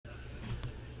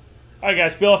Alright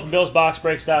guys, Bill from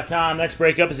BillsBoxBreaks.com. Next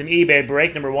breakup is an eBay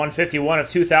break, number 151 of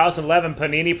 2011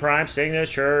 Panini Prime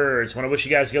Signatures. Want to wish you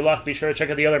guys good luck. Be sure to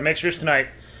check out the other mixers tonight.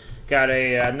 Got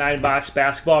a 9-box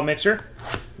basketball mixer.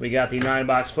 We got the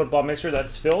 9-box football mixer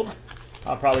that's filled.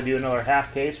 I'll probably do another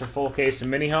half case or full case of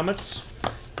mini helmets.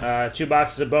 2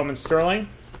 boxes of Bowman Sterling.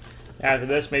 After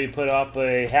this, maybe put up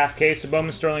a half case of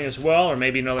Bowman Sterling as well, or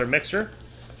maybe another mixer.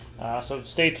 So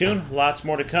stay tuned. Lots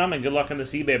more to come, and good luck on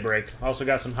this eBay break. Also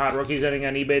got some hot rookies ending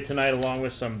on eBay tonight, along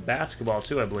with some basketball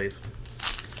too, I believe.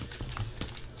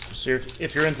 So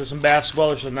if you're into some basketball,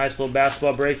 there's a nice little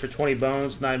basketball break for 20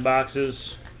 bones, 9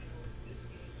 boxes,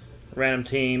 random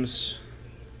teams,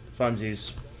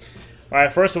 funsies. All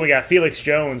right, first one we got Felix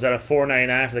Jones out of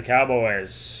 $4.99 for the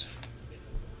Cowboys.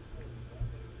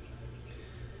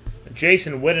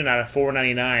 Jason Witten out of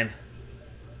 $4.99.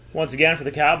 Once again for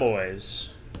the Cowboys.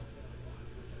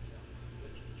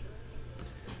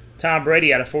 Tom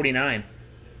Brady out of 49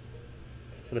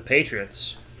 for the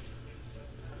Patriots.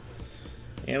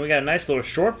 And we got a nice little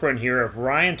short print here of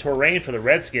Ryan Torain for the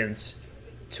Redskins.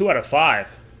 2 out of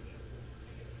 5.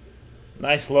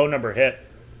 Nice low number hit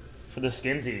for the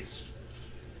Skinsies.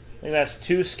 I think that's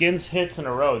 2 Skins hits in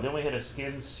a row. Then we hit a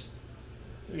Skins.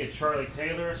 We get Charlie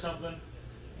Taylor or something.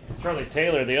 Charlie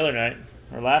Taylor the other night,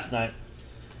 or last night.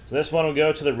 So this one will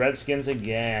go to the Redskins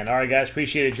again. All right, guys,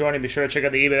 appreciate you joining. Be sure to check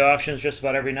out the eBay auctions just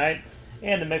about every night,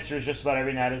 and the mixers just about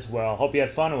every night as well. Hope you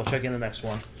had fun, and we'll check you in the next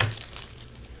one.